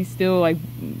whatnot, but he's still, like,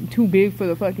 too big for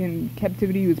the fucking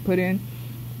captivity he was put in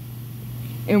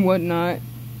and whatnot,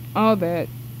 all that.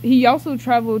 he also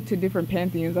traveled to different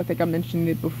pantheons. I think I mentioned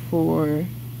it before.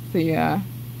 So yeah.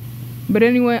 But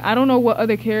anyway, I don't know what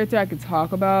other character I could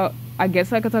talk about. I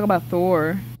guess I could talk about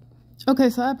Thor. Okay,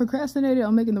 so I procrastinated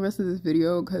on making the rest of this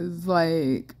video because,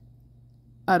 like,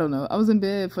 I don't know. I was in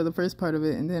bed for the first part of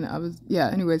it, and then I was, yeah,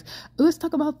 anyways. Let's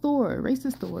talk about Thor.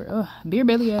 Racist Thor. Ugh, beer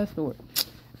belly ass Thor.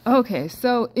 Okay,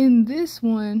 so in this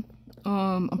one,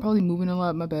 I'm probably moving a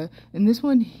lot, my bad. In this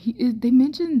one, they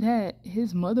mentioned that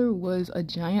his mother was a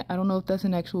giant. I don't know if that's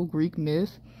an actual Greek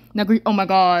myth. Not Greek, oh my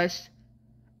gosh.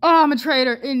 Oh, I'm a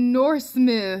traitor. In Norse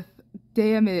myth.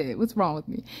 Damn it. What's wrong with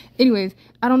me? Anyways,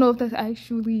 I don't know if that's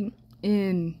actually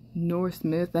in Norse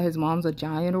myth that his mom's a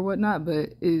giant or whatnot, but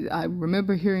I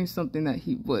remember hearing something that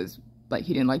he was, like,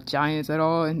 he didn't like giants at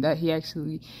all, and that he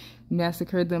actually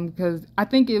massacred them because, I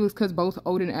think it was because both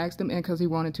Odin asked him and because he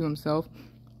wanted to himself.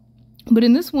 But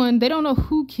in this one, they don't know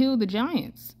who killed the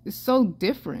giants. It's so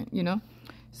different, you know?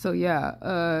 So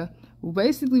yeah,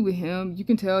 basically with him, you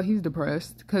can tell he's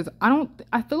depressed because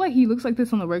I feel like he looks like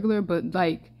this on the regular, but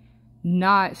like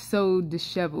not so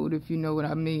disheveled, if you know what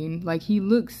I mean. Like, he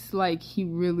looks like he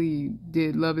really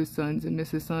did love his sons and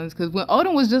miss his sons, because when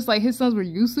Odin was just like his sons were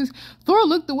useless, Thor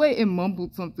looked away and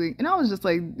mumbled something, and I was just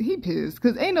like, he pissed,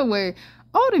 because ain't no way.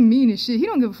 Odin mean as shit. He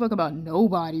don't give a fuck about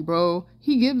nobody, bro.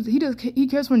 He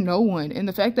cares for no one. And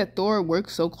the fact that Thor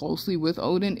works so closely with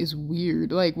Odin is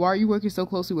weird. Like, why are you working so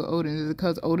closely with Odin? Is it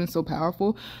because Odin's so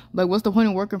powerful? Like, what's the point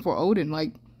of working for Odin?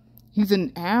 Like, he's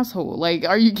an asshole. Like,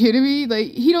 are you kidding me? Like,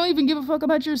 he don't even give a fuck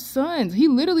about your sons. He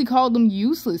literally called them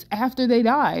useless after they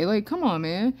die. Like, come on,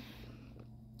 man.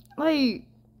 Like,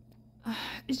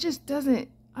 it just doesn't,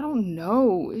 I don't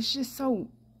know. It's just so,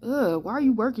 why are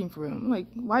you working for him? Like,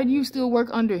 why do you still work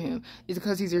under him? Is it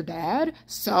because he's your dad?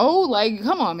 So, like,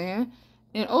 come on, man.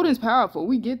 And Odin's powerful.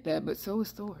 We get that, but so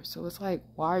is Thor. So it's like,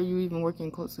 why are you even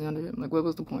working closely under him? Like, what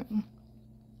was the point?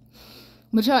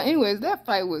 But y'all, anyways, that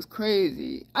fight was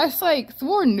crazy. It's like,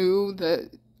 Thor knew that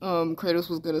Kratos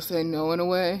was gonna say no in a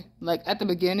way. Like, at the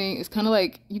beginning, it's kind of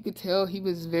like, you could tell he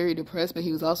was very depressed, but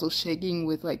he was also shaking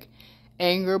with, like,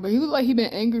 anger. But he looked like he'd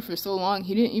been angry for so long,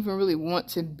 he didn't even really want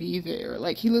to be there.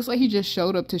 Like, he looks like he just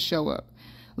showed up to show up.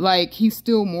 Like, he's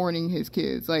still mourning his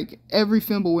kids. Like, every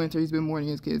Fimbulwinter, he's been mourning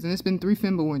his kids. And it's been 3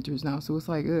 Fimbulwinters now, so it's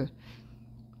like,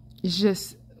 it's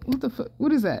just, what the fuck?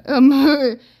 What is that?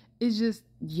 It's just,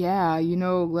 yeah, you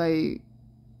know, like,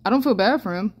 I don't feel bad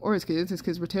for him or his kids. His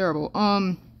kids were terrible.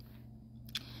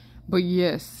 But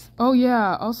yes. Oh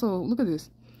yeah. Also, look at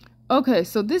this. Okay,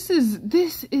 so this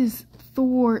is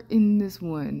Thor in this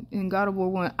one, in God of War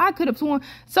 1. I could have sworn.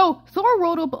 So Thor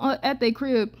rolled up at their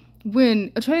crib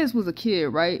when Atreus was a kid,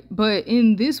 right? But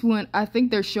in this one, I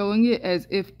think they're showing it as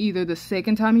if either the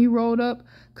second time he rolled up,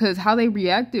 because how they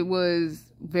reacted was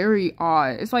very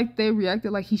odd. It's like they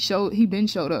reacted like he been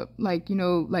showed up. Like, you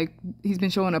know, like he's been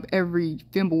showing up every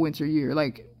Fimbulwinter year.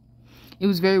 Like, it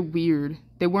was very weird.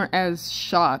 They weren't as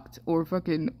shocked or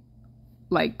fucking,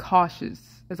 like, cautious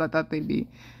as I thought they'd be.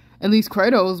 At least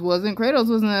Kratos wasn't. Kratos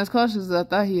wasn't as cautious as I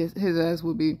thought his ass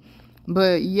would be.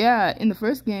 But yeah, in the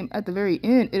first game, at the very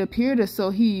end, it appeared as though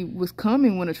he was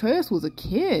coming when Atreus was a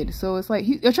kid. So it's like,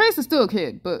 Atreus is still a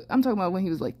kid, but I'm talking about when he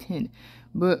was like 10.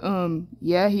 But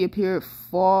yeah, he appeared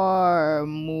far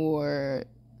more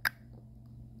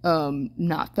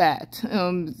not fat.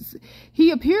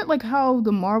 He appeared like how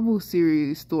the Marvel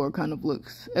series Thor kind of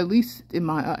looks, at least in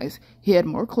my eyes. He had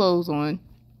more clothes on.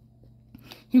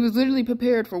 He was literally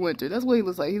prepared for winter. That's what he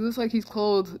looks like. He looks like he's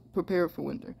clothed, prepared for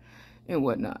winter and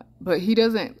whatnot. But he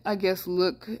doesn't, I guess,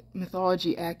 look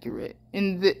mythology accurate.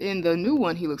 In the new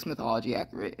one, he looks mythology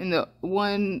accurate. In the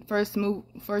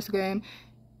first game,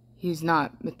 he's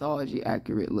not mythology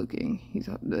accurate looking.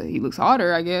 He looks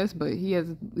hotter, I guess, but he's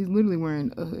literally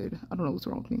wearing a hood. I don't know what's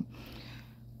wrong with me.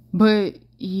 But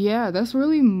yeah, that's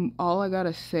really all I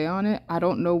gotta say on it. I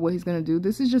don't know what he's gonna do.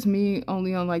 This is just me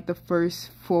only on like the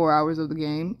first 4 hours of the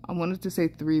game. I wanted to say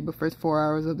 3, but first 4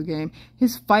 hours of the game.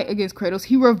 His fight against Kratos,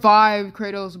 he revived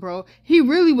Kratos, bro. He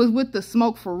really was with the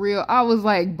smoke for real. I was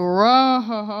like,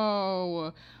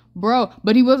 bro.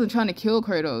 But he wasn't trying to kill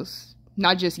Kratos.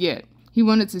 Not just yet. He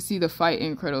wanted to see the fight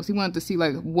in Kratos. He wanted to see,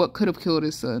 like, what could have killed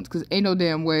his sons. Because ain't no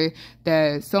damn way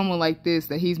that someone like this,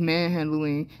 that he's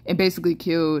manhandling and basically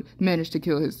managed to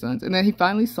kill his sons. And then he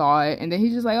finally saw it. And then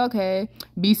he's just like, okay,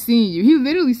 be seeing you. He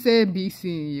literally said, be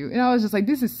seeing you. And I was just like,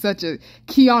 this is such a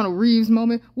Keanu Reeves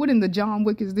moment. What in the John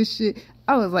Wick is this shit?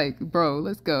 I was like, bro,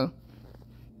 let's go.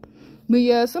 But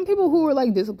yeah, some people who were,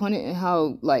 like, disappointed in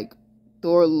how, like,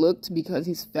 Thor looked because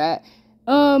he's fat.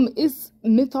 It's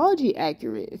mythology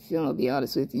accurate, if you want to be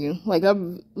honest with you. Like,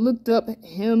 I've looked up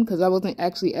him because I wasn't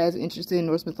actually as interested in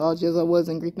Norse mythology as I was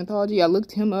in Greek mythology. I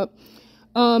looked him up.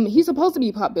 He's supposed to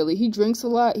be Potbelly. He drinks a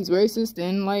lot. He's racist,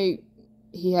 and like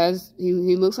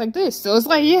he looks like this. So it's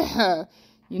like, yeah,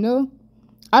 you know.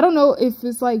 I don't know if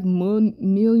it's like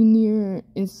Mjolnir.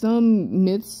 In some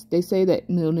myths, they say that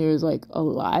Mjolnir is like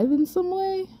alive in some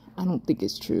way. I don't think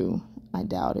it's true. I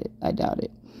doubt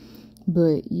it.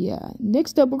 But yeah,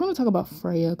 next up we're gonna talk about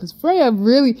Freya, because Freya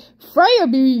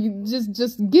be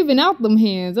just giving out them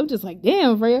hands. I'm just like,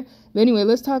 damn, Freya. But anyway,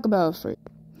 let's talk about Freya.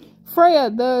 Freya,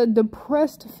 the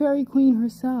depressed fairy queen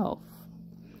herself.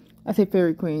 I say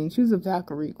fairy queen. She was a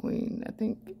Valkyrie queen, I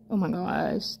think. Oh my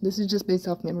gosh. This is just based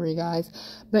off memory, guys.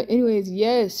 But anyways,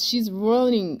 yes, she's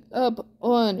running up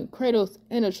on Kratos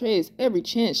and Atreus every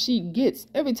chance she gets.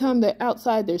 Every time they're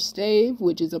outside their stave,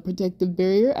 which is a protective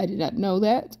barrier. I did not know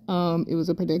that. It was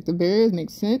a protective barrier. It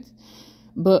makes sense.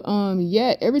 But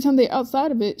yeah, every time they're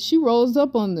outside of it, she rolls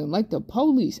up on them like the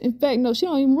police. In fact, no, she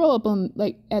don't even roll up on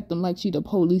at them like she the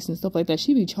police and stuff like that.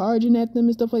 She be charging at them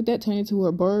and stuff like that, turning into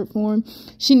her bird form.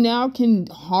 She now can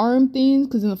harm things,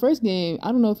 because in the first game,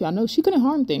 I don't know if y'all know, she couldn't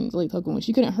harm things like Tuckerman.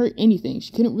 She couldn't hurt anything.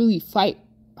 She couldn't really fight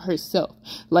herself.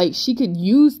 Like, she could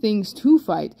use things to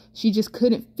fight. She just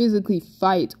couldn't physically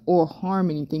fight or harm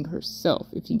anything herself,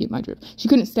 if you get my drift. She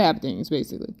couldn't stab things,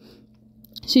 basically.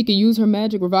 She could use her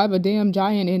magic, revive a damn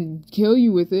giant, and kill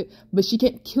you with it, but she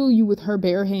can't kill you with her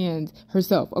bare hands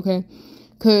herself, okay?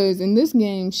 Because in this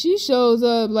game, she shows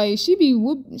up, like, she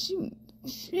drove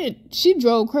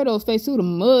Kratos' face through the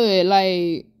mud,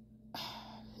 like,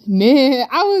 man,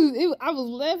 I was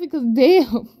laughing because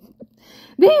damn,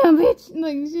 bitch,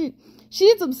 like, she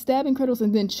ends up stabbing Kratos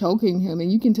and then choking him,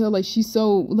 and you can tell, like, she's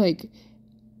so, like,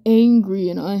 angry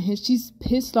and unhinged. She's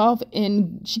pissed off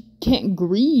and she can't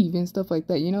grieve and stuff like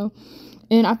that, you know.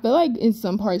 And I feel like in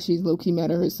some parts she's low-key mad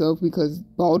at herself, because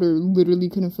Baldur literally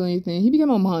couldn't feel anything. He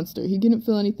became a monster. He couldn't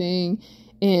feel anything,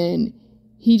 and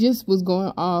he just was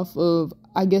going off of,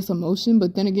 I guess, emotion,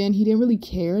 but then again, he didn't really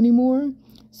care anymore.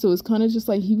 So it's kind of just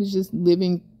like he was just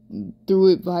living through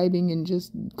it, vibing and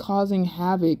just causing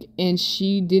havoc, and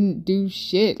she didn't do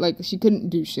shit. Like, she couldn't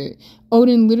do shit.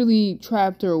 Odin literally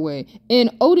trapped her away,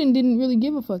 and Odin didn't really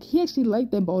give a fuck. He actually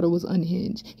liked that Baldur was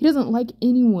unhinged. He doesn't like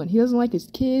anyone. He doesn't like his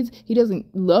kids. He doesn't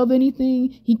love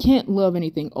anything. He can't love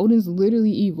anything. Odin's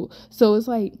literally evil. So it's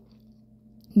like,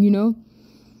 you know,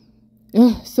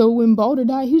 so when Baldur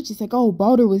died, he was just like, oh,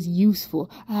 Baldur was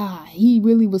useful. He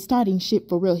really was starting shit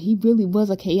for real. He really was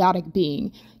a chaotic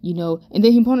being, you know. And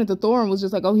then he pointed to Thor and was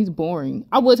just like, oh, he's boring.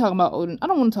 I would talk about Odin. I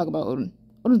don't want to talk about Odin.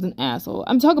 Odin's an asshole.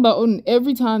 I'm talking about Odin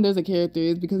every time there's a character,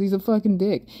 is because he's a fucking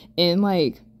dick. And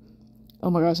like, oh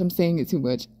my gosh, I'm saying it too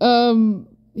much.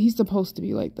 He's supposed to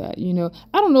be like that, you know.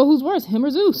 I don't know who's worse, him or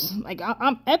Zeus. Like,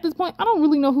 I'm at this point, I don't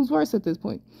really know who's worse at this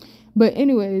point. But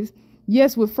anyways,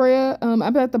 yes, with Freya, I'm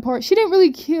at the part, she didn't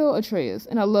really kill Atreus,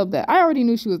 and I love that. I already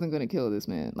knew she wasn't going to kill this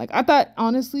man. Like, I thought,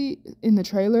 honestly, in the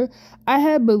trailer, I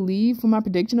had believed from my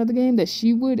prediction of the game that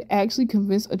she would actually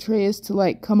convince Atreus to,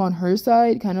 like, come on her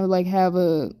side, kind of, like, have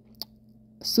a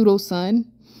pseudo-son.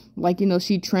 Like, you know,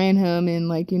 she'd train him in,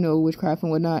 like, you know, witchcraft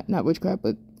and whatnot. Not witchcraft,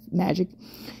 but magic.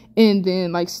 And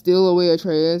then, like, steal away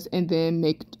Atreus, and then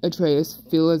make Atreus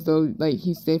feel as though, like,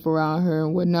 he's safe around her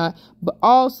and whatnot. But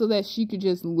also that she could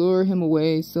just lure him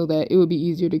away so that it would be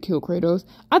easier to kill Kratos.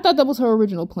 I thought that was her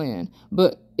original plan,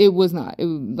 but it was not. It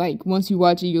was, like, once you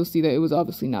watch it, you'll see that it was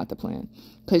obviously not the plan.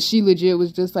 Because she legit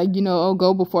was just like, you know, oh,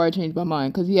 go before I change my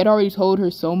mind. Because he had already told her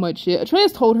so much shit.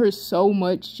 Atreus told her so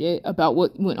much shit about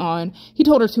what went on. He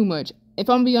told her too much. If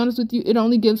I'm gonna be honest with you, it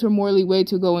only gives her more leeway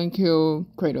to go and kill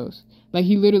Kratos. Like,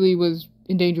 he literally was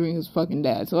endangering his fucking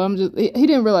dad. So he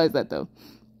didn't realize that, though.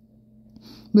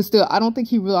 But still, I don't think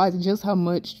he realized just how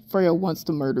much Freya wants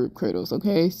to murder Kratos,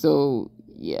 okay? So,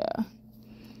 yeah.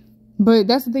 But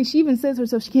that's the thing. She even says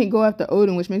herself she can't go after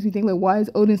Odin, which makes me think, like, why is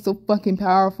Odin so fucking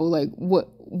powerful? Like, what?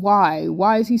 Why?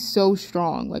 Why is he so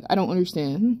strong? Like, I don't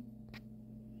understand.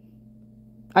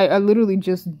 I literally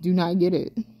just do not get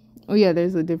it. Oh, yeah,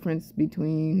 there's a difference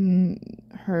between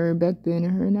her back then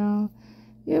and her now.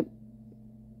 Yep.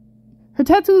 Her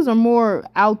tattoos are more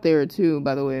out there, too,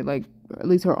 by the way. Like, at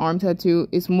least her arm tattoo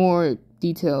is more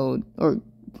detailed or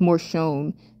more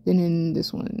shown than in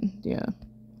this one. Yeah.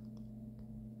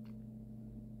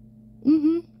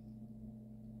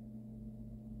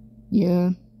 Yeah.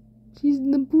 She's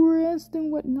depressed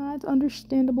and whatnot.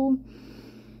 Understandable.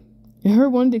 And her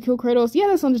wanting to kill Kratos, yeah,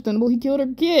 that's understandable. He killed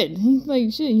her kid. He's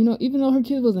like, shit, you know, even though her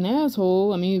kid was an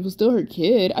asshole, I mean, it was still her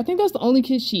kid. I think that's the only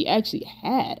kid she actually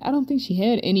had. I don't think she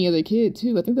had any other kid,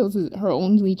 too. I think that was her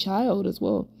only child as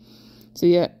well. So,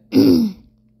 yeah.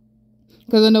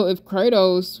 Because I know if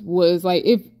Kratos was like,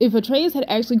 if Atreus had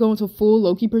actually gone to full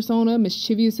Loki persona,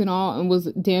 mischievous and all, and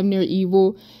was damn near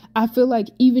evil, I feel like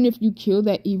even if you kill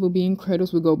that evil being,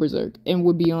 Kratos would go berserk and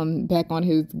would be back on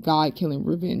his god killing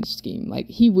revenge scheme. Like,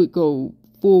 he would go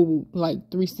full like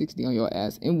 360 on your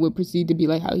ass and would proceed to be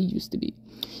like how he used to be.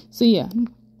 So yeah.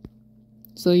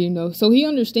 So, you know, so he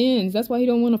understands. That's why he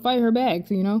don't want to fight her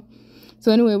back, you know.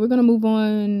 So anyway, we're gonna move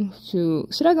on to,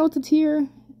 should I go to Tyr?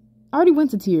 I already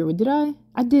went to Tyr, did I?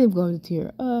 I did go to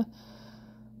Tyr.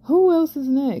 Who else is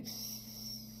next?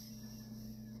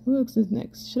 Who else is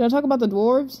next? Should I talk about the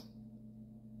dwarves?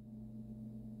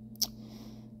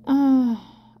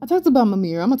 I talked about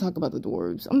Mimir. I'm gonna talk about the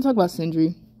dwarves. I'm gonna talk about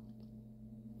Sindri.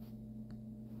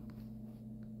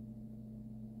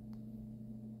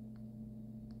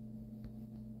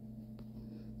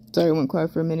 Sorry, I went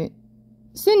quiet for a minute.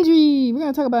 Sindri! We're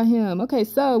gonna talk about him. Okay,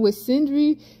 so with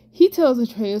Sindri, he tells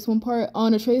Atreus one part,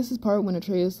 on Atreus' part, when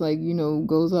Atreus, like, you know,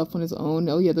 goes off on his own.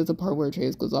 Oh, yeah, there's a part where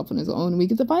Atreus goes off on his own and we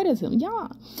get to fight as him. Yeah.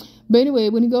 But anyway,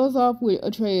 when he goes off with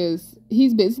Atreus,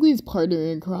 he's basically his partner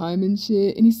in crime and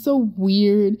shit. And he's so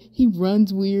weird. He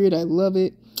runs weird. I love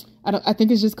it. I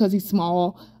think it's just because he's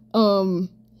small.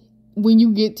 When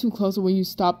you get too close or when you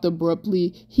stopped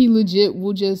abruptly, he legit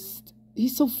will just,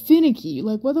 he's so finicky.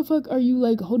 Like, what the fuck are you,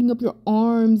 like, holding up your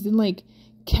arms and, like,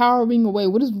 cowering away?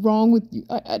 What is wrong with you?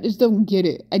 I just don't get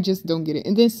it. I just don't get it.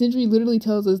 And then Sindri literally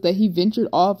tells us that he ventured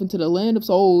off into the land of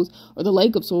souls or the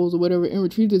lake of souls or whatever and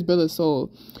retrieved his brother's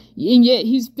soul. And yet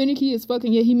he's finicky as fuck,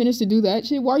 and yet he managed to do that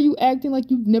shit. Why are you acting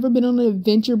like you've never been on an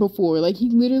adventure before? Like,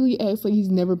 he literally acts like he's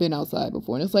never been outside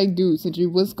before. And it's like, dude, Sindri,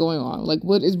 what's going on? Like,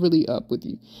 what is really up with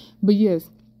you? But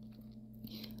yes,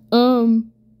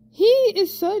 he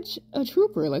is such a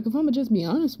trooper. Like, if I'm gonna just be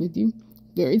honest with you,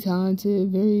 very talented,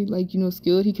 very, like, you know,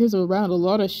 skilled. He carries around a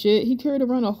lot of shit. He carried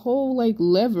around a whole, like,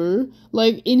 lever,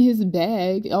 like, in his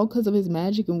bag, all because of his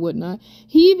magic and whatnot.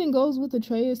 He even goes with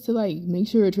Atreus to, like, make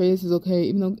sure Atreus is okay.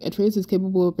 Even though Atreus is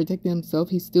capable of protecting himself,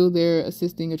 he's still there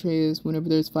assisting Atreus whenever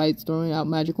there's fights, throwing out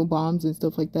magical bombs and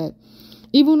stuff like that.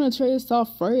 Even when Atreus saw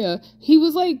Freya, he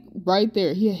was, like, right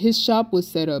there. His shop was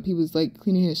set up. He was, like,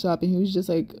 cleaning his shop, and he was just,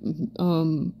 like,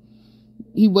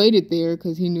 he waited there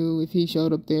because he knew if he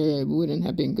showed up there, it wouldn't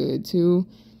have been good, too.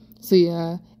 So,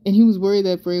 yeah. And he was worried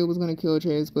that Freya was going to kill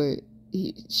Atreus, but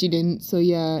she didn't. So,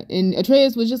 yeah. And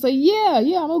Atreus was just like, yeah,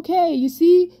 I'm okay. You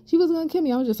see? She was going to kill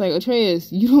me. I was just like,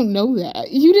 Atreus, you don't know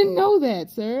that. You didn't know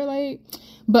that, sir. Like,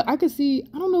 but I could see,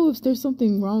 I don't know if there's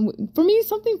something wrong with, for me,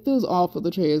 something feels off with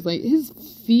Atreus. Like, his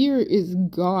fear is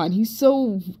gone. He's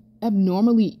so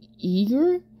abnormally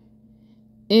eager.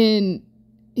 And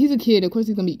he's a kid, of course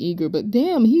he's gonna be eager, but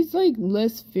damn, he's like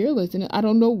less fearless, and I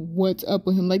don't know what's up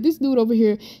with him. Like, this dude over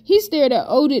here, he stared at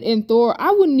Odin and Thor.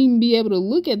 I wouldn't even be able to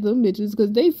look at them bitches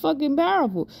because they fucking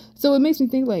powerful. So it makes me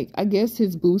think, like, I guess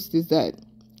his boost is that,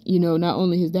 you know, not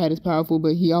only his dad is powerful,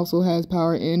 but he also has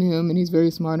power in him, and he's very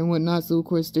smart and whatnot. So of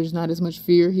course there's not as much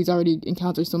fear. He's already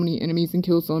encountered so many enemies and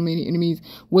killed so many enemies.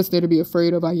 What's there to be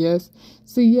afraid of, I guess?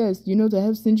 So yes, you know, to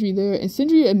have Sindri there, and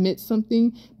Sindri admits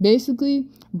something. Basically,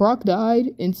 Brock died,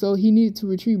 and so he needed to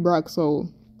retrieve Brock's soul.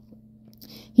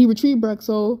 He retrieved Brock's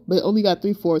soul, but only got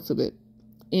 3/4 of it.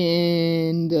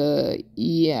 And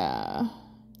yeah,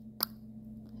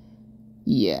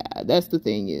 that's the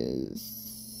thing is.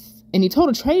 And he told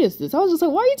Atreus this. I was just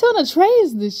like, why are you telling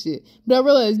Atreus this shit? But I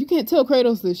realized you can't tell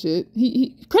Kratos this shit.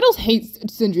 Kratos hates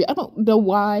Sindri. I don't know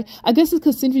why. I guess it's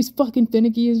because Sindri's fucking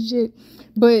finicky and shit.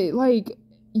 But, like,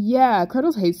 yeah,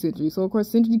 Kratos hates Sindri. So, of course,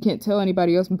 Sindri can't tell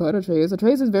anybody else but Atreus.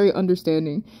 Atreus is very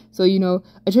understanding. So, you know,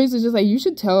 Atreus is just like, you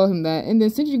should tell him that. And then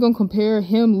Sindri gonna compare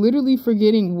him literally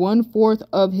forgetting 1/4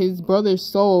 of his brother's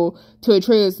soul to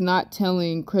Atreus not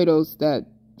telling Kratos that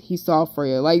he saw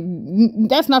Freya. Like,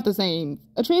 that's not the same.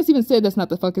 Atreus even said that's not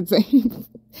the fucking same.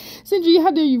 Sindri,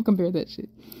 how dare you compare that shit?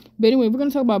 But anyway, we're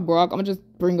gonna talk about Brock. I'm gonna just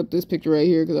bring up this picture right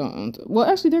here because well,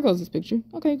 actually, there goes this picture.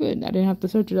 Okay, good. I didn't have to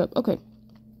search it up. Okay.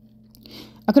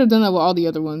 I could have done that with all the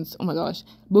other ones. Oh my gosh.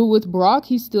 But with Brock,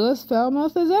 he's still as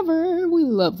foul-mouthed as ever. We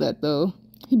love that, though.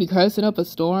 He be cursing up a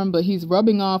storm, but he's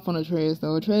rubbing off on Atreus,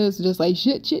 though. Atreus is just like,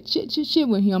 shit,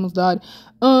 when he almost died.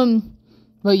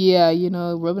 But yeah, you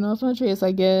know, rubbing off on Atreus,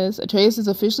 I guess. Atreus is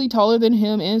officially taller than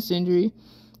him and Sindri.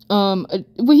 When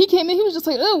he came in, he was just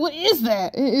like, oh, what is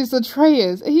that? And it's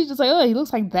Atreus. And he's just like, oh, he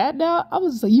looks like that now? I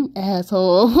was just like, you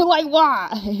asshole. Like,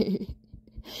 why?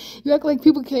 You act like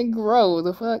people can't grow.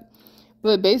 The fuck?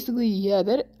 But basically, yeah,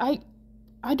 that I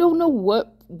don't know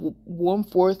what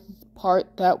 1/4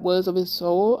 part that was of his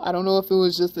soul. I don't know if it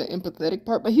was just the empathetic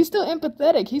part, but he's still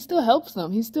empathetic. He still helps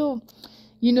them. He's still,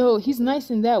 you know, he's nice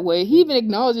in that way. He even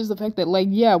acknowledges the fact that, like,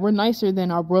 yeah, we're nicer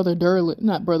than our brother Derlin,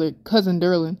 not brother, cousin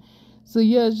Derlin. So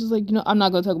yeah, it's just like, you know, I'm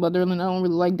not gonna talk about Derlin. I don't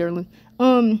really like Derlin.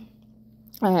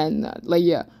 I had not, like,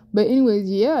 yeah. But anyways,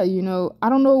 yeah, you know, I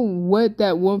don't know what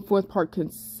that 1/4 part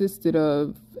consisted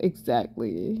of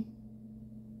exactly.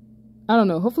 I don't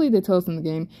know. Hopefully they tell us in the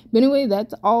game. But anyway,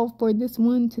 that's all for this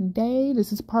one today.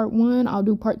 This is part 1. I'll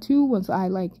do part 2 once I,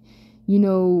 like, you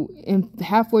know, am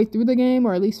halfway through the game,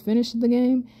 or at least finish the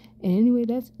game. And anyway,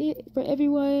 that's it for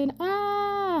everyone.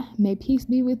 May peace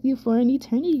be with you for an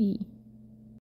eternity.